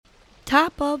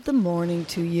Top of the morning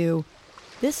to you.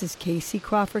 This is Casey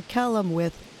Crawford Kellum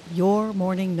with Your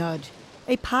Morning Nudge,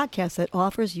 a podcast that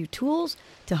offers you tools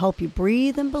to help you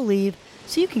breathe and believe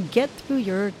so you can get through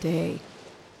your day.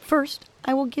 First,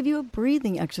 I will give you a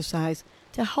breathing exercise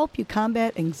to help you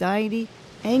combat anxiety,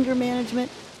 anger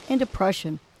management, and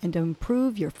depression, and to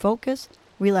improve your focus,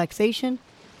 relaxation,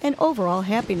 and overall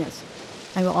happiness.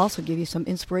 I will also give you some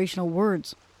inspirational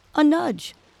words, a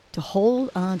nudge, to hold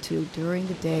on to during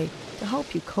the day to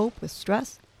help you cope with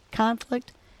stress,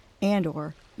 conflict, and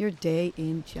or your day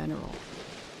in general.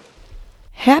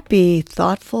 Happy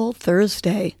Thoughtful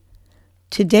Thursday.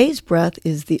 Today's breath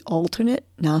is the alternate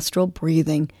nostril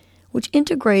breathing, which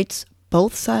integrates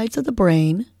both sides of the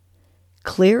brain,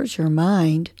 clears your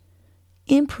mind,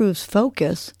 improves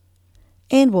focus,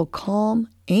 and will calm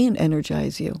and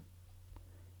energize you.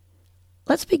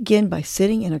 Let's begin by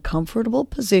sitting in a comfortable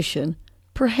position,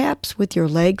 perhaps with your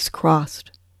legs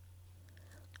crossed.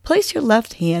 Place your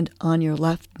left hand on your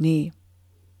left knee.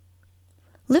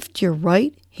 Lift your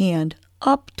right hand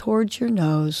up towards your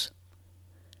nose.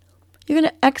 You're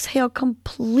going to exhale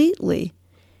completely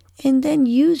and then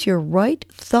use your right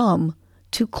thumb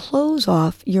to close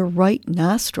off your right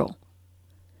nostril.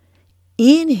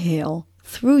 Inhale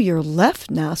through your left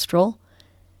nostril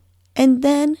and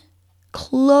then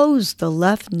close the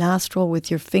left nostril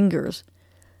with your fingers.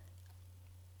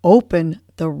 Open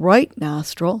the right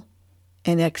nostril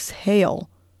and exhale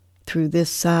through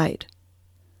this side.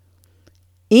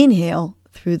 Inhale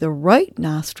through the right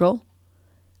nostril,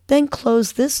 then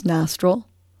close this nostril,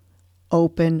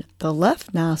 open the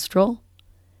left nostril,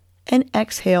 and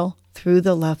exhale through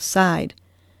the left side.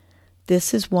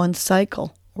 This is one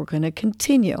cycle. We're going to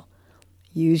continue.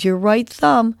 Use your right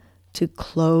thumb to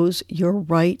close your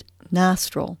right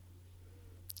nostril.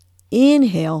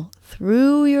 Inhale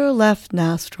through your left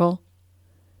nostril,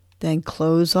 then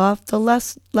close off the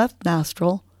left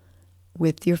nostril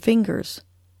with your fingers.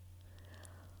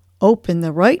 Open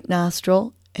the right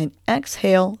nostril and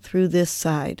exhale through this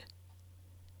side.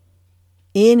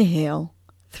 Inhale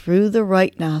through the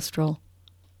right nostril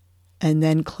and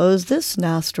then close this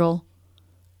nostril,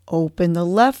 open the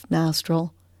left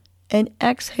nostril, and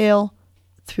exhale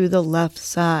through the left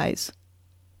sides.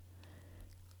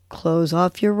 Close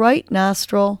off your right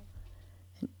nostril,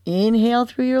 and inhale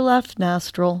through your left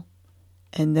nostril,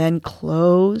 and then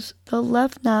close the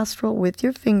left nostril with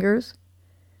your fingers,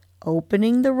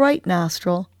 opening the right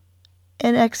nostril,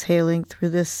 and exhaling through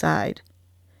this side.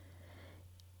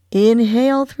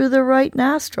 Inhale through the right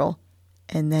nostril,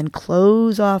 and then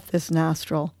close off this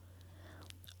nostril.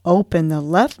 Open the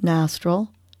left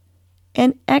nostril,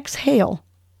 and exhale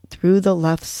through the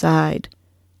left side.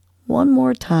 One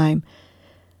more time.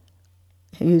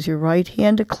 Use your right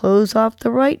hand to close off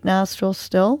the right nostril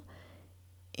still.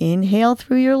 Inhale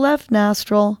through your left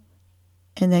nostril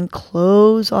and then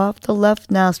close off the left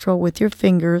nostril with your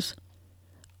fingers.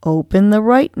 Open the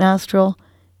right nostril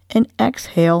and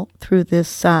exhale through this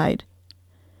side.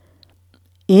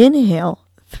 Inhale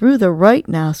through the right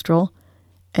nostril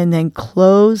and then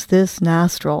close this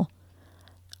nostril.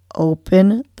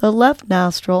 Open the left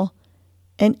nostril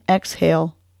and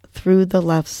exhale through the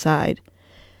left side.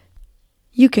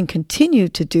 You can continue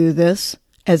to do this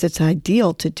as it's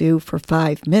ideal to do for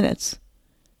 5 minutes.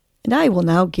 And I will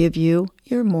now give you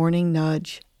your morning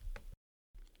nudge.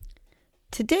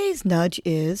 Today's nudge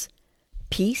is,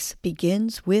 peace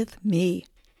begins with me.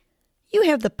 You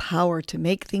have the power to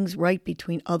make things right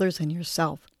between others and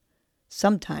yourself.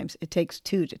 Sometimes it takes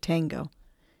two to tango.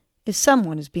 If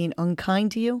someone is being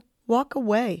unkind to you, walk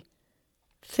away.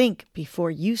 Think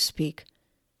before you speak.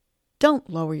 Don't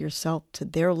lower yourself to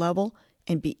their level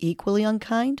and be equally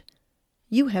unkind.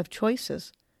 You have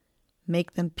choices.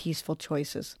 Make them peaceful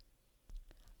choices.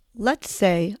 Let's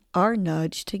say our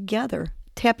nudge together,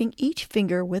 tapping each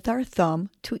finger with our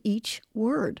thumb to each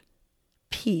word.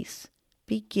 Peace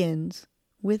begins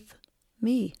with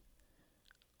me.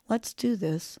 Let's do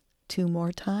this 2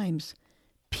 more times.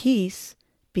 Peace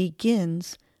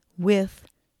begins with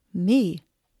me.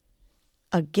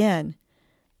 Again,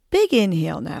 big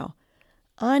inhale now.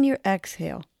 On your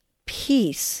exhale,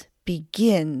 peace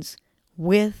begins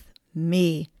with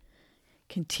me.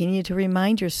 Continue to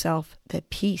remind yourself that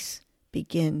peace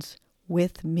begins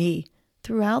with me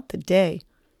throughout the day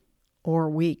or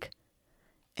week.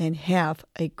 And have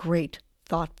a great,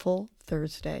 thoughtful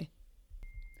Thursday.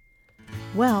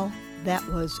 Well, that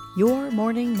was your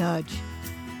morning nudge.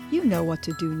 You know what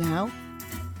to do now.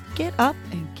 Get up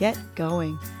and get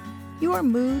going. Your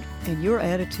mood and your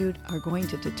attitude are going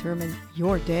to determine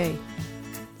your day.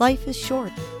 Life is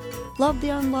short. Love the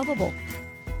unlovable.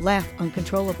 Laugh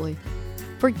uncontrollably.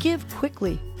 Forgive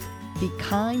quickly. Be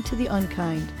kind to the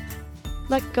unkind.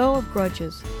 Let go of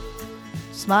grudges.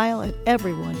 Smile at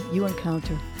everyone you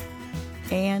encounter.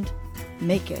 And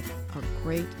make it a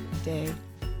great day.